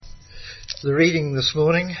The reading this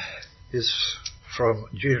morning is from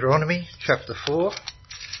Deuteronomy chapter 4,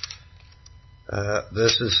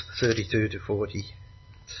 verses 32 to 40.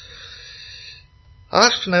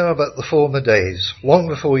 Ask now about the former days, long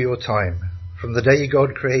before your time, from the day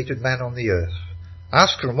God created man on the earth.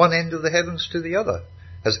 Ask from one end of the heavens to the other.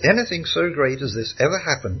 Has anything so great as this ever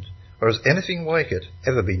happened, or has anything like it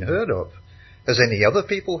ever been heard of? Has any other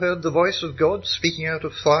people heard the voice of God speaking out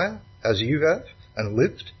of fire, as you have, and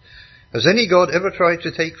lived? Has any God ever tried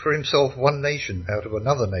to take for himself one nation out of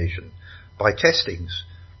another nation, by testings,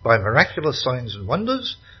 by miraculous signs and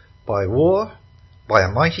wonders, by war, by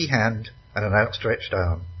a mighty hand and an outstretched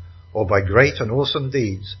arm, or by great and awesome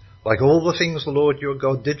deeds, like all the things the Lord your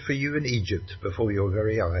God did for you in Egypt before your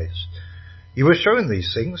very eyes? You were shown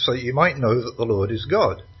these things so that you might know that the Lord is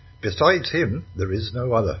God. Besides him there is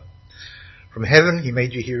no other. From heaven he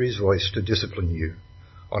made you hear his voice to discipline you.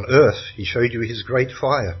 On earth he showed you his great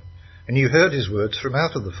fire, and you heard his words from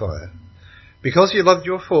out of the fire. Because you loved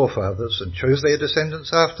your forefathers and chose their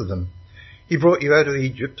descendants after them, he brought you out of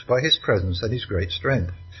Egypt by his presence and his great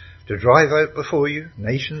strength, to drive out before you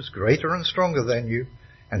nations greater and stronger than you,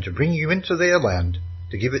 and to bring you into their land,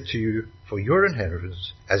 to give it to you for your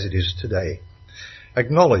inheritance as it is today.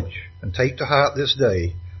 Acknowledge and take to heart this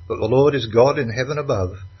day that the Lord is God in heaven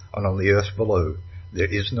above and on the earth below.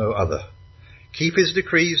 There is no other. Keep his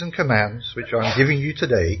decrees and commands, which I am giving you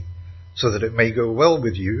today, so that it may go well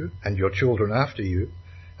with you and your children after you,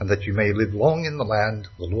 and that you may live long in the land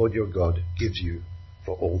the Lord your God gives you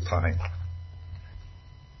for all time.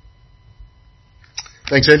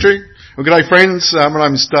 Thanks, Andrew. Well, good day, friends. My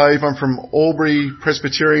name is Dave. I'm from Albury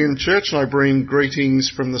Presbyterian Church, and I bring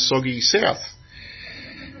greetings from the soggy south.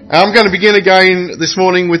 I'm going to begin again this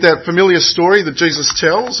morning with that familiar story that Jesus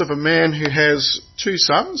tells of a man who has two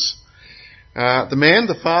sons. The man,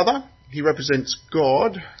 the father, he represents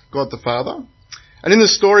God the Father. And in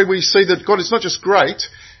this story we see that God is not just great,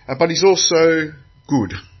 but he's also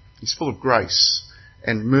good. He's full of grace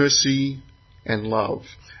and mercy and love.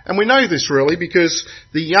 And we know this really because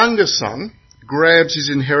the younger son grabs his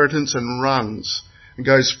inheritance and runs and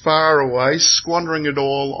goes far away, squandering it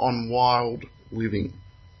all on wild living.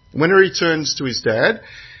 When he returns to his dad,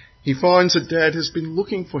 he finds that dad has been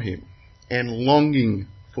looking for him and longing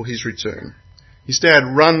for his return. His dad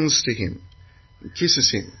runs to him and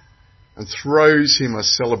kisses him and throws him a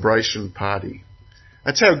celebration party.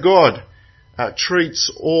 That's how God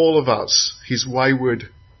treats all of us, his wayward,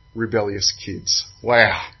 rebellious kids.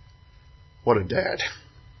 Wow, what a dad.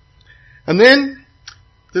 And then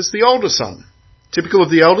there's the older son. Typical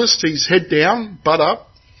of the eldest, he's head down, butt up.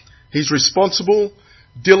 He's responsible,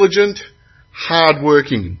 diligent,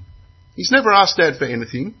 hard-working. He's never asked dad for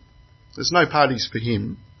anything. There's no parties for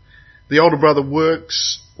him. The older brother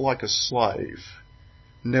works like a slave,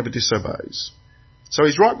 never disobeys. So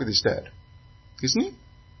he's right with his dad, isn't he?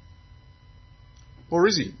 Or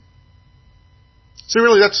is he? So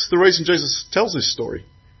really that's the reason Jesus tells this story.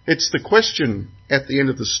 It's the question at the end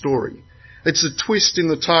of the story. It's the twist in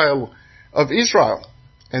the tale of Israel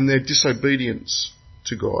and their disobedience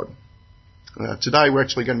to God. Today we're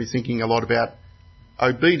actually going to be thinking a lot about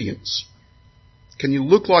obedience. Can you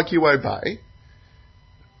look like you obey,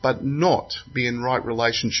 but not be in right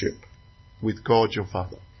relationship with God your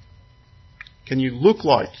Father? Can you look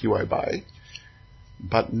like you obey,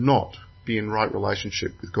 but not be in right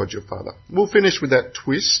relationship with God your Father? We'll finish with that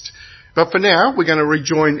twist. But for now, we're going to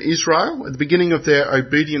rejoin Israel at the beginning of their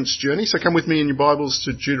obedience journey. So come with me in your Bibles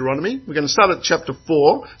to Deuteronomy. We're going to start at chapter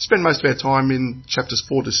 4, spend most of our time in chapters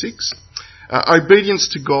 4 to 6. Obedience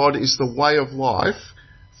to God is the way of life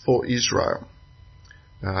for Israel.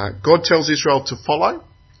 God tells Israel to follow,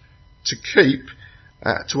 to keep,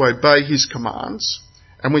 to obey his commands.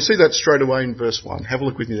 And we see that straight away in verse 1. Have a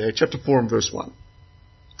look with me there, chapter 4 and verse 1.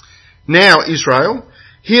 Now, Israel,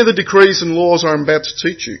 hear the decrees and laws I am about to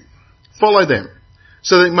teach you. Follow them,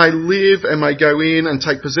 so that you may live and may go in and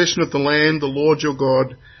take possession of the land the Lord your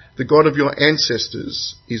God, the God of your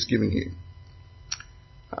ancestors, is giving you.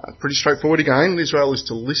 Pretty straightforward again. Israel is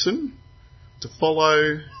to listen, to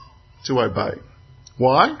follow, to obey.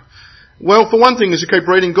 Why? Well, for one thing, as you keep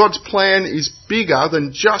reading, God's plan is bigger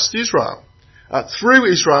than just Israel.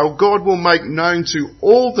 Through Israel, God will make known to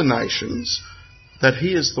all the nations that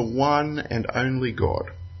he is the one and only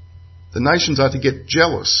God. The nations are to get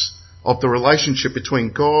jealous of the relationship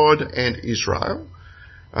between God and Israel.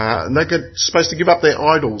 And they're supposed to give up their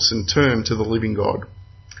idols and turn to the living God.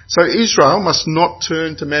 So Israel must not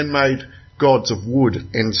turn to man-made gods of wood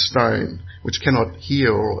and stone, which cannot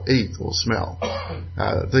hear or eat or smell.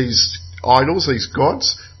 These idols, these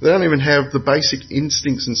gods, they don't even have the basic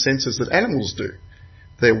instincts and senses that animals do.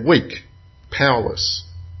 They're weak powerless,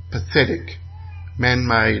 pathetic,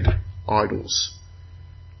 man-made idols.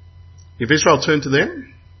 If Israel turned to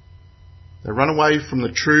them, they run away from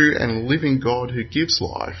the true and living God who gives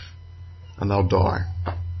life, and they'll die.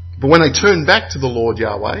 But when they turn back to the Lord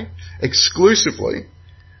Yahweh, exclusively,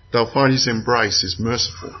 they'll find his embrace is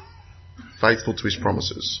merciful, faithful to his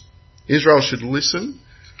promises. Israel should listen,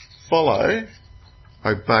 follow,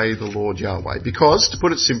 obey the Lord Yahweh. Because, to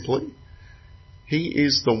put it simply, he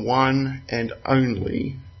is the one and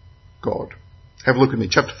only God. Have a look at me.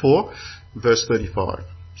 Chapter 4, verse 35.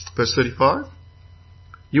 Verse 35.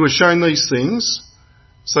 You were shown these things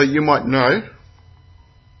so you might know.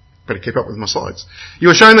 Better keep up with my slides. You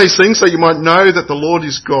were shown these things so you might know that the Lord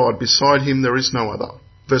is God. Beside him there is no other.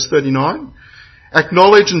 Verse 39.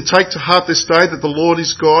 Acknowledge and take to heart this day that the Lord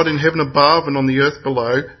is God in heaven above and on the earth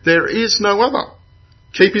below. There is no other.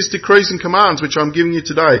 Keep his decrees and commands which I'm giving you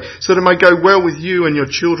today, so that it may go well with you and your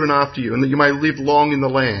children after you, and that you may live long in the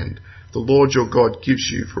land the Lord your God gives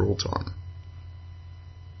you for all time.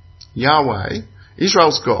 Yahweh,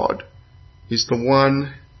 Israel's God, is the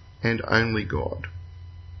one and only God.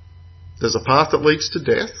 There's a path that leads to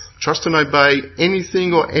death. Trust and obey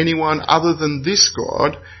anything or anyone other than this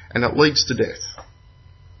God, and it leads to death.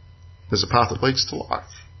 There's a path that leads to life.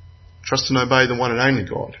 Trust and obey the one and only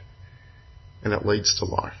God, and it leads to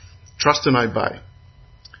life. Trust and obey.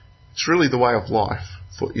 It's really the way of life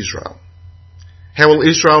for Israel. How will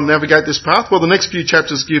Israel navigate this path? Well, the next few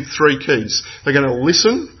chapters give 3 keys. They're going to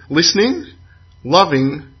listening,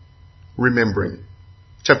 loving, remembering.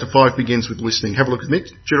 Chapter 5 begins with listening. Have a look with me.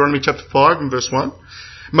 Deuteronomy chapter 5 and verse 1.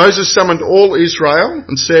 Moses summoned all Israel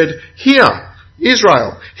and said, Hear,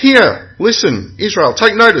 Israel, hear, listen, Israel,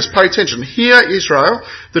 take notice, pay attention. Hear, Israel,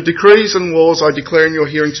 the decrees and laws I declare in your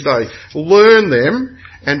hearing today. Learn them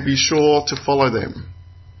and be sure to follow them.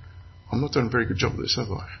 I'm not doing a very good job of this,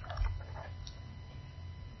 have I?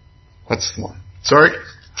 That's the one. Sorry.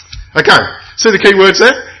 Okay, see the key words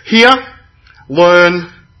there? Hear,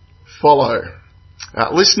 learn, follow.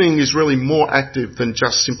 Listening is really more active than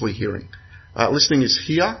just simply hearing. Listening is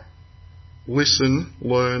hear, listen,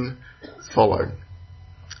 learn, follow.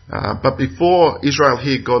 But before Israel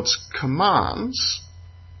hear God's commands,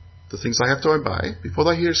 the things they have to obey, before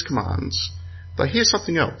they hear his commands, they hear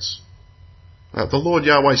something else. The Lord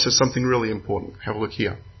Yahweh says something really important. Have a look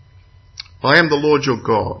here. I am the Lord your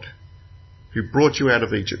God, who brought you out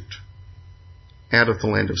of Egypt, out of the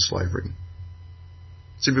land of slavery.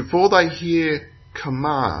 See, before they hear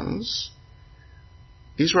commands,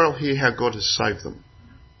 Israel hear how God has saved them.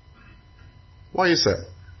 Why is that?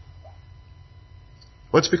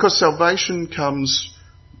 Well, it's because salvation comes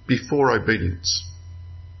before obedience.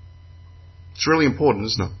 It's really important,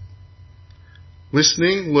 isn't it?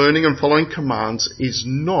 Listening, learning and following commands is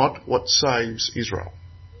not what saves Israel.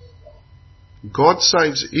 God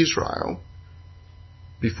saves Israel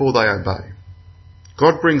before they obey.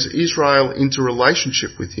 God brings Israel into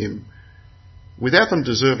relationship with him without them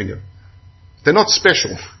deserving it. They're not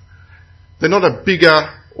special. They're not a bigger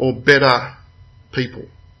or better people.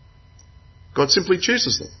 God simply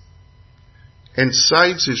chooses them and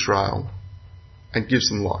saves Israel and gives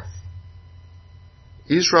them life.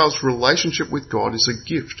 Israel's relationship with God is a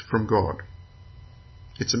gift from God.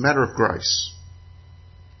 It's a matter of grace.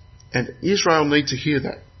 And Israel need to hear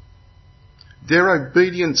that. Their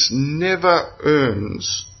obedience never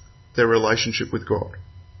earns their relationship with God.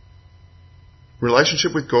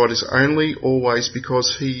 Relationship with God is only always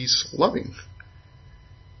because he's loving.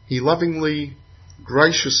 He lovingly,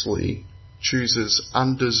 graciously chooses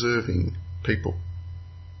undeserving people.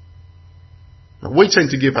 Now, we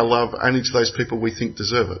tend to give our love only to those people we think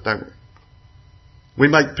deserve it, don't we? We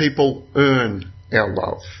make people earn our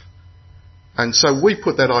love. And so we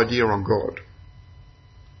put that idea on God.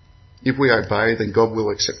 If we obey, then God will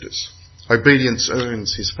accept us. Obedience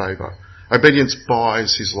earns his favour. Obedience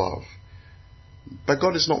buys his love. But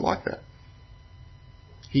God is not like that.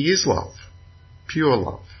 He is love, pure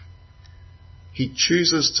love. He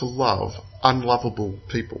chooses to love unlovable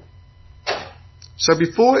people. So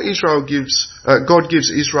before God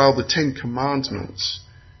gives Israel the 10 Commandments,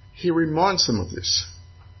 he reminds them of this.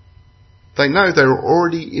 They know they're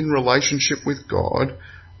already in relationship with God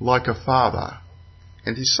like a father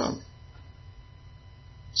and his son.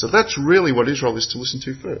 So that's really what Israel is to listen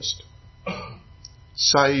to first.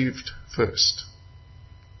 Saved first.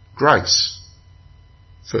 Grace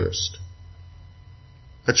first.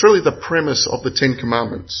 That's really the premise of the 10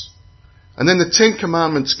 Commandments. And then the 10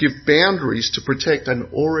 Commandments give boundaries to protect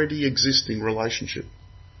an already existing relationship.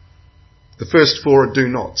 The first 4 are do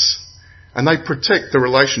nots, and they protect the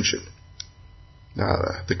relationship.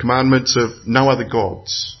 The commandments of no other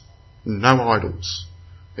gods, no idols.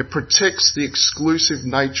 It protects the exclusive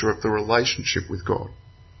nature of the relationship with God.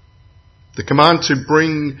 The command to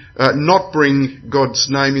not bring God's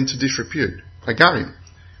name into disrepute, again,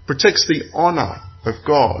 protects the honour of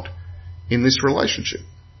God in this relationship.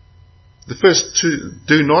 The first two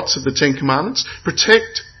do nots of the Ten Commandments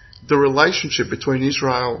protect the relationship between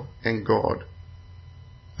Israel and God.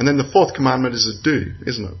 And then the fourth commandment is a do,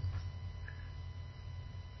 isn't it?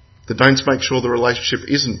 The don'ts make sure the relationship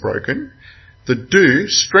isn't broken. The do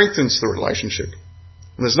strengthens the relationship.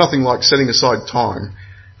 And there's nothing like setting aside time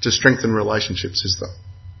to strengthen relationships, is there?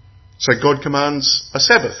 So God commands a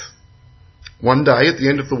Sabbath. One day at the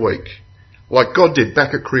end of the week, like God did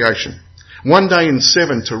back at creation. One day in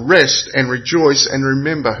 7 to rest and rejoice and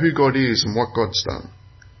remember who God is and what God's done.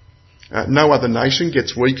 No other nation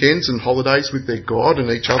gets weekends and holidays with their God and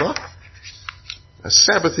each other. A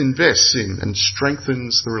Sabbath invests in and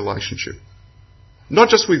strengthens the relationship. Not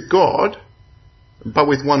just with God, but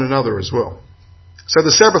with one another as well. So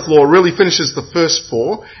the Sabbath law really finishes the first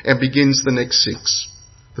 4 and begins the next 6.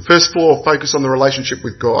 The first 4 focus on the relationship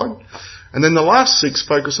with God, and then the last 6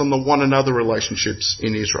 focus on the one another relationships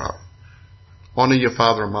in Israel. Honour your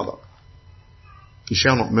father and mother. You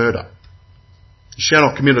shall not murder. You shall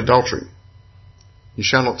not commit adultery. You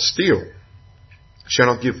shall not steal. You shall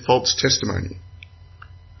not give false testimony.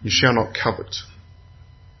 You shall not covet.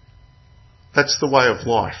 That's the way of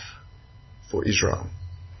life for Israel.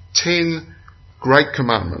 10 great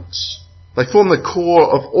commandments. They form the core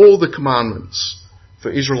of all the commandments for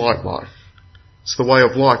Israelite life. It's the way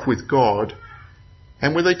of life with God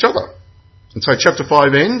and with each other. And so chapter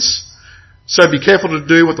 5 ends, so be careful to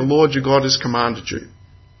do what the Lord your God has commanded you.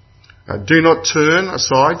 Do not turn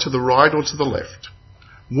aside to the right or to the left.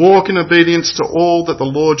 Walk in obedience to all that the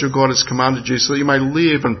Lord your God has commanded you, so that you may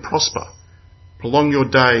live and prosper. Prolong your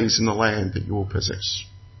days in the land that you will possess.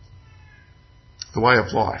 The way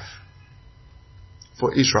of life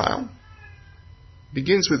for Israel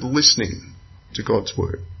begins with listening to God's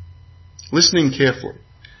word. Listening carefully.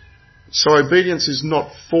 So obedience is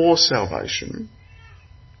not for salvation,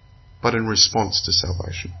 but in response to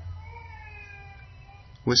salvation.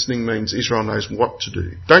 Listening means Israel knows what to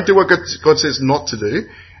do. Don't do what God says not to do,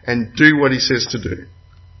 and do what he says to do.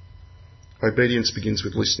 Obedience begins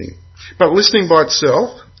with listening. But listening by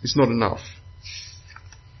itself is not enough.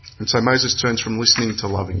 And so Moses turns from listening to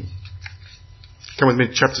loving. Come with me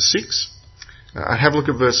to chapter 6. Have a look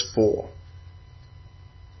at verse 4.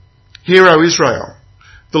 Hear, O Israel,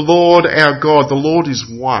 the Lord our God, the Lord is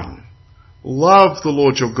one. Love the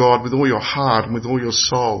Lord your God with all your heart and with all your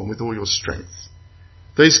soul and with all your strength.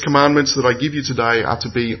 These commandments that I give you today are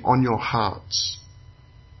to be on your hearts.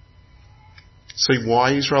 See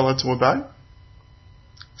why Israel had to obey?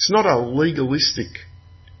 It's not a legalistic,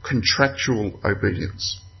 contractual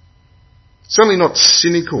obedience. It's certainly not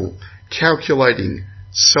cynical, calculating,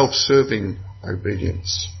 self-serving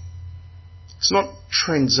obedience. It's not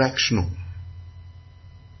transactional.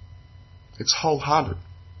 It's wholehearted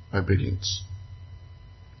obedience.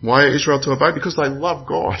 Why are Israel to obey? Because they love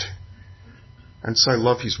God and so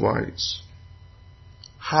love his ways.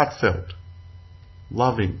 Heartfelt,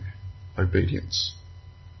 loving obedience.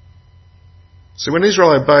 So when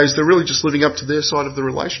Israel obeys, they're really just living up to their side of the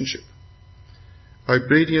relationship.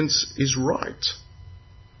 Obedience is right.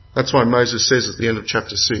 That's why Moses says at the end of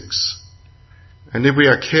chapter 6, and if we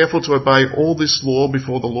are careful to obey all this law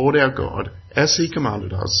before the Lord our God, as he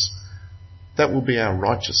commanded us, that will be our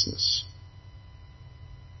righteousness.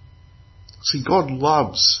 See, God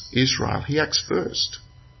loves Israel. He acts first.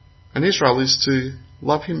 And Israel is to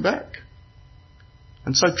love him back.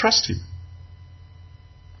 And so trust him.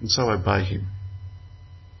 And so obey him.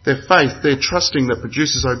 Their faith, their trusting that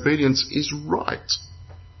produces obedience is right.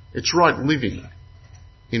 It's right living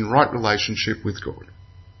in right relationship with God.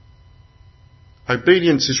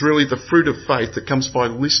 Obedience is really the fruit of faith that comes by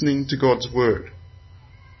listening to God's word.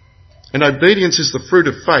 And obedience is the fruit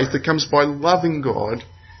of faith that comes by loving God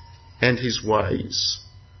and his ways.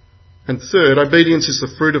 And third, obedience is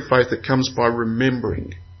the fruit of faith that comes by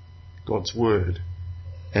remembering God's word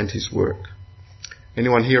and his work.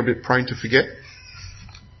 Anyone here a bit prone to forget?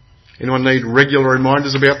 Anyone need regular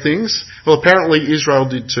reminders about things? Well, apparently Israel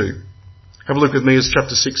did too. Have a look with me as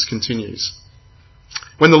chapter 6 continues.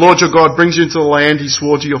 When the Lord your God brings you into the land he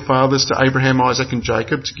swore to your fathers, to Abraham, Isaac and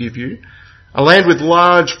Jacob, to give you, a land with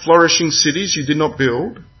large flourishing cities you did not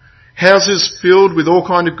build, houses filled with all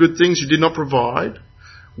kind of good things you did not provide,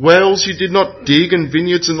 wells you did not dig, and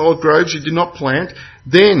vineyards and olive groves you did not plant,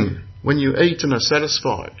 then, when you eat and are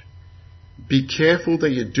satisfied, be careful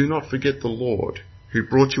that you do not forget the Lord who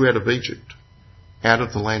brought you out of Egypt, out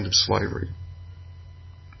of the land of slavery.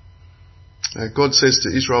 God says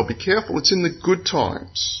to Israel, be careful, it's in the good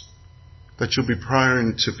times that you'll be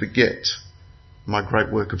prone to forget my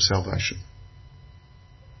great work of salvation.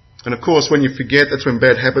 And of course, when you forget, that's when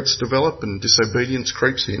bad habits develop and disobedience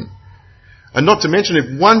creeps in. And not to mention,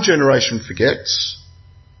 if one generation forgets,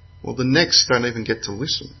 well, the next don't even get to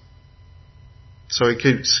listen. So he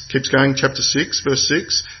keeps going, chapter 6, verse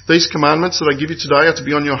 6. These commandments that I give you today are to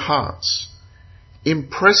be on your hearts.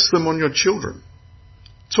 Impress them on your children.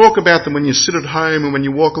 Talk about them when you sit at home and when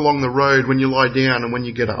you walk along the road, when you lie down and when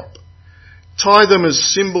you get up. Tie them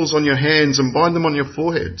as symbols on your hands and bind them on your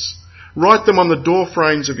foreheads. Write them on the door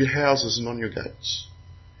frames of your houses and on your gates.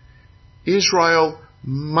 Israel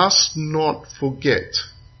must not forget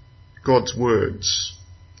God's words.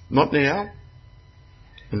 Not now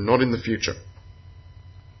and not in the future.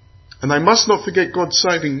 And they must not forget God's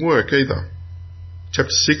saving work either. Chapter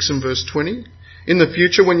 6 and verse 20. In the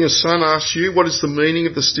future, when your son asks you, what is the meaning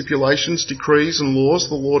of the stipulations, decrees and laws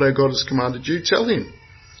the Lord our God has commanded you, tell him,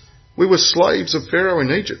 we were slaves of Pharaoh in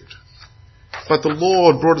Egypt, but the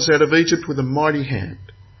Lord brought us out of Egypt with a mighty hand.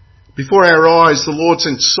 Before our eyes, the Lord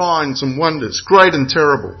sent signs and wonders, great and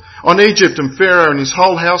terrible, on Egypt and Pharaoh and his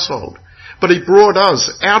whole household. But he brought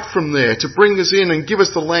us out from there to bring us in and give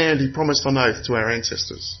us the land he promised on oath to our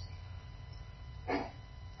ancestors.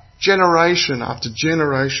 Generation after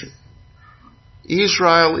generation,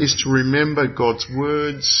 Israel is to remember God's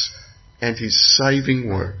words and his saving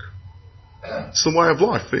work. It's the way of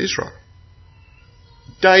life for Israel.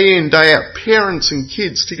 Day in, day out, parents and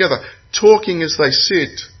kids together, talking as they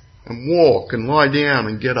sit and walk and lie down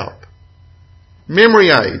and get up. Memory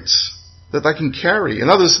aids that they can carry and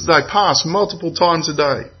others that they pass multiple times a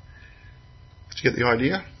day. Did you get the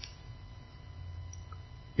idea?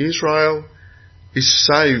 Israel is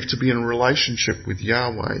saved to be in a relationship with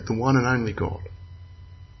Yahweh, the one and only God.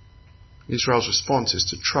 Israel's response is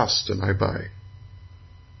to trust and obey.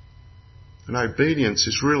 And obedience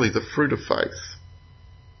is really the fruit of faith.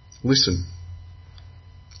 Listen,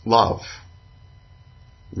 love,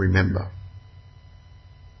 remember.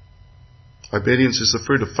 Obedience is the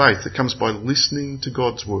fruit of faith that comes by listening to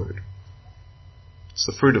God's word. It's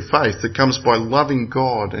the fruit of faith that comes by loving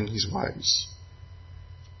God and his ways.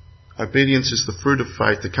 Obedience is the fruit of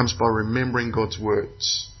faith that comes by remembering God's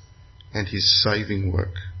words and his saving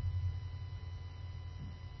work.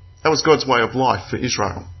 That was God's way of life for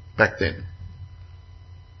Israel back then.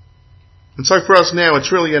 And so for us now,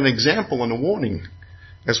 it's really an example and a warning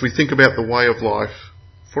as we think about the way of life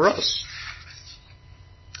for us.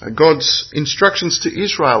 God's instructions to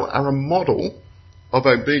Israel are a model of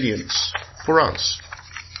obedience for us.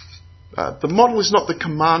 The model is not the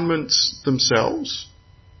commandments themselves.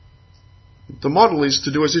 The model is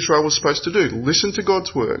to do as Israel was supposed to do. Listen to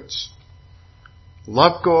God's words.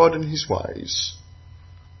 Love God and his ways.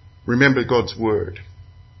 Remember God's word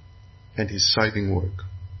and his saving work.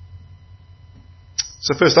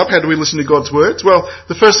 So first up, how do we listen to God's words? Well,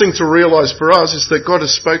 the first thing to realise for us is that God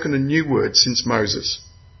has spoken a new word since Moses.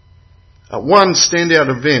 One standout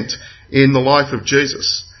event in the life of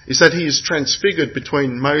Jesus is that he is transfigured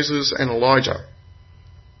between Moses and Elijah.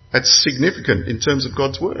 That's significant in terms of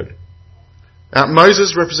God's word.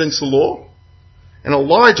 Moses represents the law, and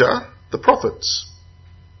Elijah, the prophets.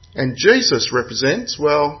 And Jesus represents,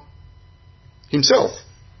 well, himself.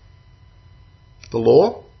 The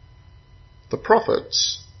law, the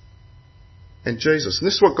prophets, and Jesus. And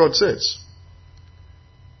this is what God says.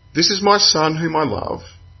 This is my son whom I love.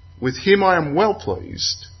 With him I am well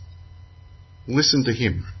pleased. Listen to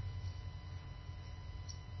him.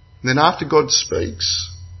 And then after God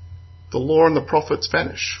speaks, the law and the prophets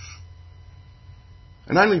vanish.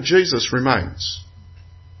 And only Jesus remains.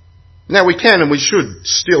 Now we can and we should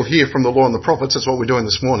still hear from the law and the prophets. That's what we're doing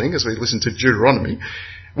this morning as we listen to Deuteronomy.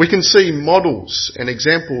 We can see models and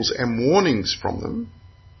examples and warnings from them.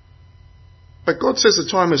 But God says the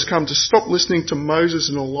time has come to stop listening to Moses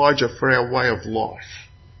and Elijah for our way of life.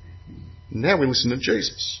 Now we listen to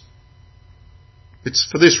Jesus. It's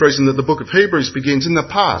for this reason that the book of Hebrews begins. In the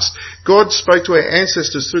past, God spoke to our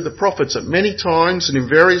ancestors through the prophets at many times and in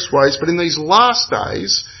various ways, but in these last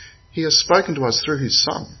days, he has spoken to us through his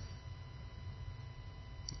Son.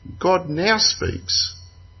 God now speaks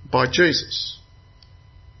by Jesus.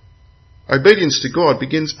 Obedience to God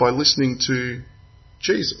begins by listening to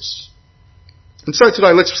Jesus. And so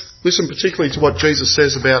today, let's listen particularly to what Jesus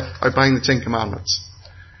says about obeying the Ten Commandments.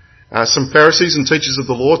 Some Pharisees and teachers of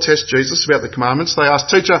the law test Jesus about the commandments. They ask,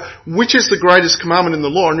 Teacher, which is the greatest commandment in the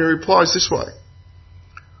law? And he replies this way.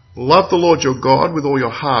 Love the Lord your God with all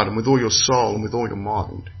your heart and with all your soul and with all your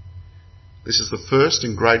mind. This is the first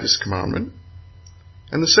and greatest commandment.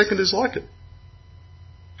 And the second is like it.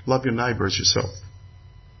 Love your neighbour as yourself.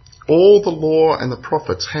 All the law and the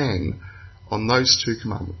prophets hang on those two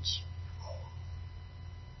commandments.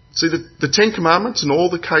 See, the Ten Commandments and all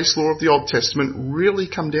the case law of the Old Testament really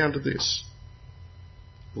come down to this.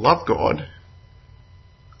 Love God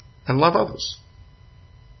and love others.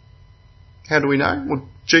 How do we know? Well,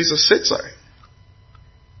 Jesus said so.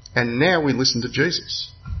 And now we listen to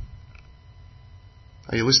Jesus.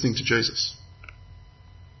 Are you listening to Jesus?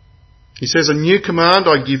 He says, a new command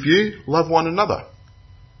I give you, love one another.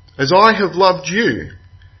 As I have loved you,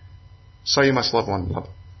 so you must love one another.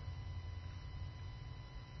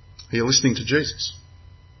 Are you listening to Jesus?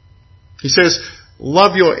 He says,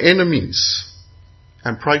 love your enemies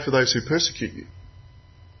and pray for those who persecute you.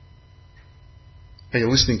 Are you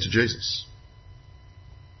listening to Jesus?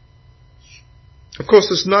 Of course,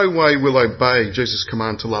 there's no way we'll obey Jesus'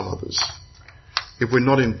 command to love others if we're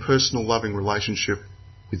not in personal loving relationship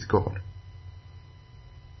with God.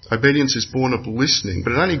 Obedience is born of listening,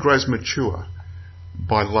 but it only grows mature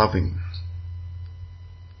by loving.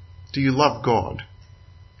 Do you love God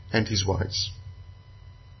and his ways?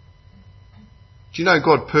 Do you know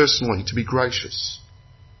God personally to be gracious,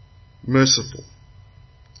 merciful,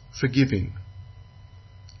 forgiving,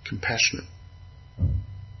 compassionate?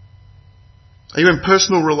 Are you in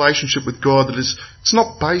personal relationship with God that it's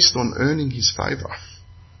not based on earning his favour?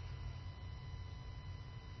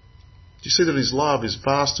 Do you see that his love is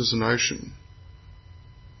vast as an ocean?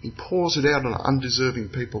 He pours it out on undeserving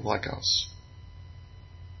people like us.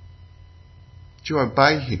 Do you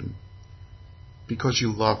obey him because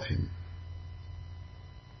you love him?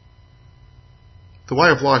 The way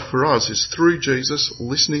of life for us is through Jesus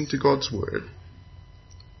listening to God's word,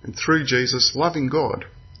 and through Jesus loving God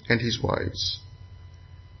and his ways.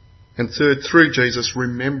 And third, through Jesus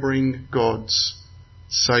remembering God's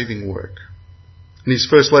saving work. In his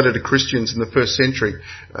first letter to Christians in the first century,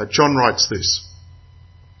 John writes this.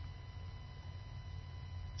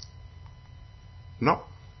 No.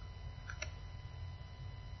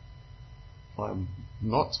 I'm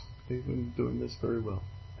not even doing this very well,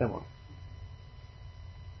 am I?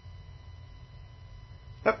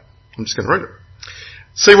 Yep, I'm just going to read it.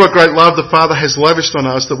 See what great love the Father has lavished on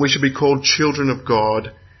us that we should be called children of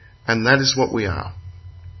God, and that is what we are.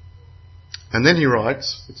 And then he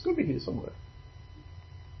writes, it's going to be here somewhere.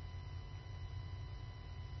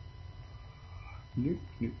 Nope.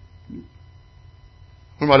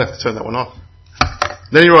 We might have to turn that one off.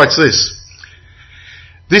 Then he writes this.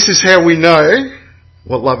 This is how we know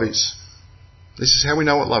what love is. This is how we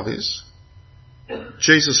know what love is.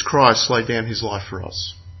 Jesus Christ laid down his life for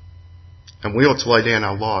us. And we ought to lay down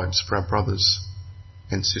our lives for our brothers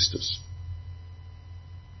and sisters.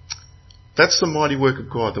 That's the mighty work of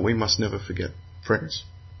God that we must never forget, friends.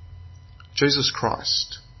 Jesus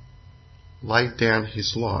Christ laid down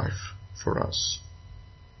his life for us.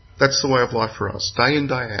 That's the way of life for us, day in,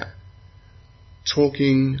 day out.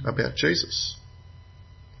 Talking about Jesus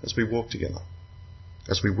as we walk together,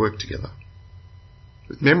 as we work together.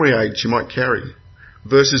 With memory aids you might carry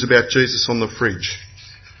verses about Jesus on the fridge,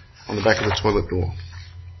 on the back of the toilet door.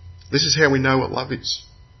 This is how we know what love is.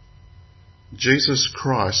 Jesus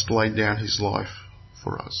Christ laid down his life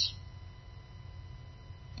for us.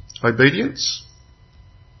 Obedience,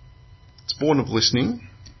 it's born of listening,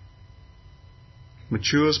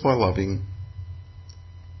 matures by loving,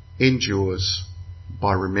 endures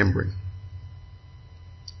by remembering.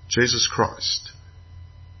 Jesus Christ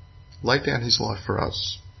laid down his life for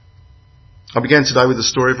us. I began today with the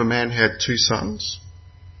story of a man who had 2 sons.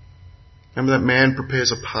 Remember that man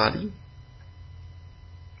prepares a party?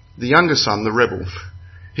 The younger son, the rebel,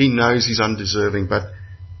 he knows he's undeserving, but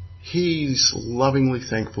he's lovingly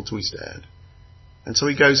thankful to his dad. And so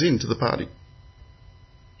he goes into the party.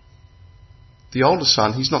 The older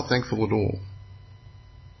son, he's not thankful at all.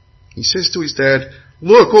 He says to his dad,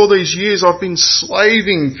 look, all these years I've been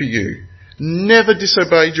slaving for you, never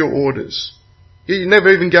disobeyed your orders. You never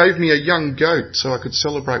even gave me a young goat so I could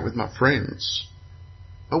celebrate with my friends.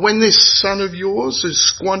 But when this son of yours has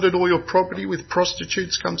squandered all your property with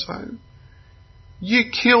prostitutes comes home, you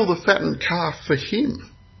kill the fattened calf for him.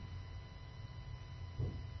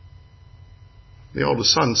 The older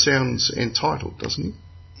son sounds entitled, doesn't he?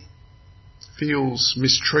 Feels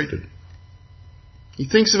mistreated. He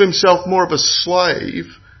thinks of himself more of a slave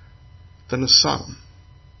than a son.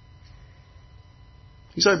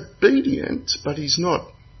 He's obedient, but he's not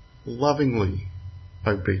lovingly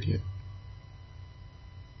obedient.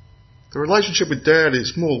 The relationship with Dad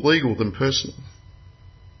is more legal than personal.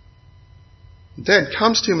 Dad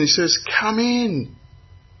comes to him and he says, come in.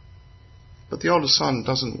 But the older son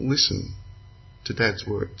doesn't listen to Dad's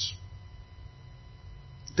words.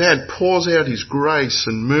 Dad pours out his grace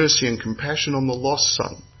and mercy and compassion on the lost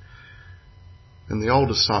son. And the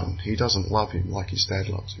older son, he doesn't love him like his dad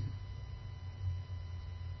loves him.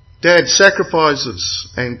 Dad sacrifices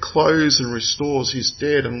and clothes and restores his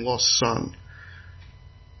dead and lost son.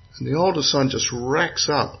 And the older son just racks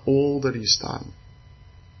up all that he's done.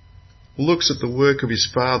 Looks at the work of his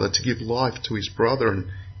father to give life to his brother, and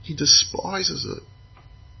he despises it.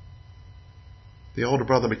 The older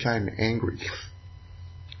brother became angry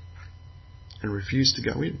and refused to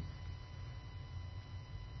go in.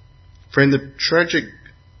 Friend, the tragic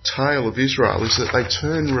tale of Israel is that they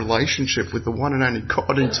turned relationship with the one and only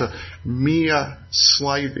God into mere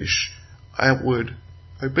slavish outward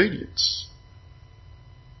obedience.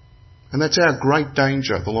 And that's our great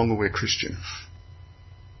danger the longer we're Christian.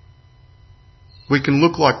 We can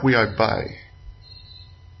look like we obey,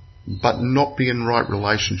 but not be in right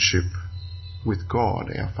relationship with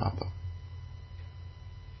God, our Father.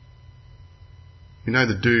 We know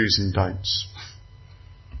the do's and don'ts,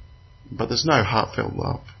 but there's no heartfelt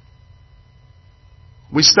love.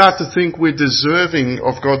 We start to think we're deserving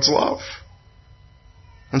of God's love.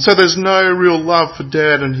 And so there's no real love for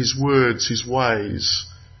Dad and his words, his ways,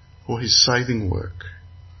 or his saving work.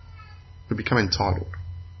 We become entitled.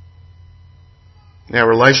 Our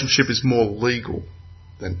relationship is more legal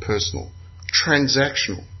than personal,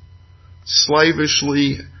 transactional,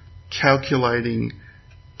 slavishly calculating,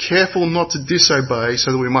 careful not to disobey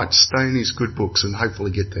so that we might stay in his good books and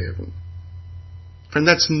hopefully get to heaven. Friend,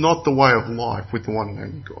 that's not the way of life with the one and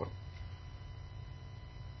only God.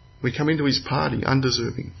 We come into his party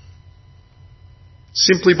undeserving,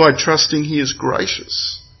 simply by trusting he is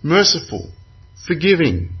gracious, merciful,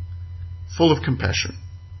 forgiving, full of compassion.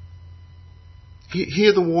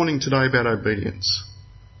 Hear the warning today about obedience.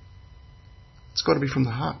 It's got to be from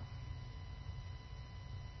the heart.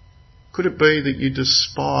 Could it be that you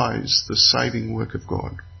despise the saving work of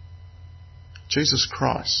God? Jesus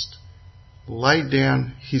Christ laid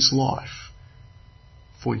down his life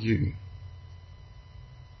for you.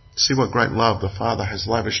 See what great love the Father has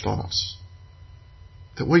lavished on us,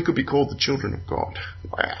 that we could be called the children of God.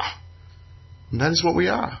 Wow. And that is what we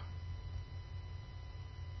are.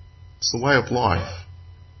 It's the way of life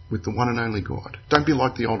with the one and only God. Don't be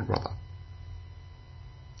like the older brother.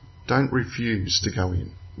 Don't refuse to go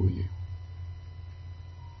in, will you?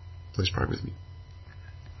 Please pray with me.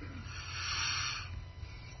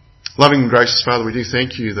 Loving and gracious Father, we do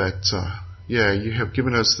thank you that, you have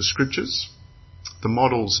given us the scriptures, the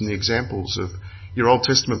models and the examples of your Old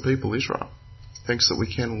Testament people, Israel. Thanks that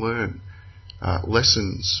we can learn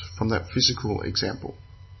lessons from that physical example.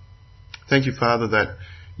 Thank you, Father, that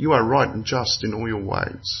you are right and just in all your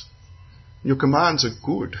ways. Your commands are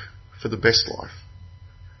good for the best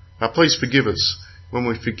life. Please forgive us when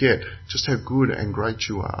we forget just how good and great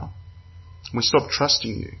you are. We stop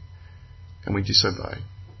trusting you and we disobey.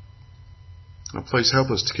 Please help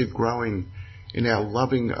us to keep growing in our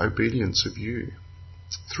loving obedience of you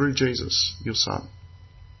through Jesus, your Son.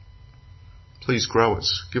 Please grow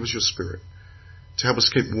us, give us your Spirit to help us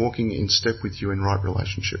keep walking in step with you in right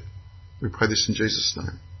relationship. We pray this in Jesus'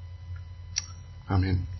 name. Amen.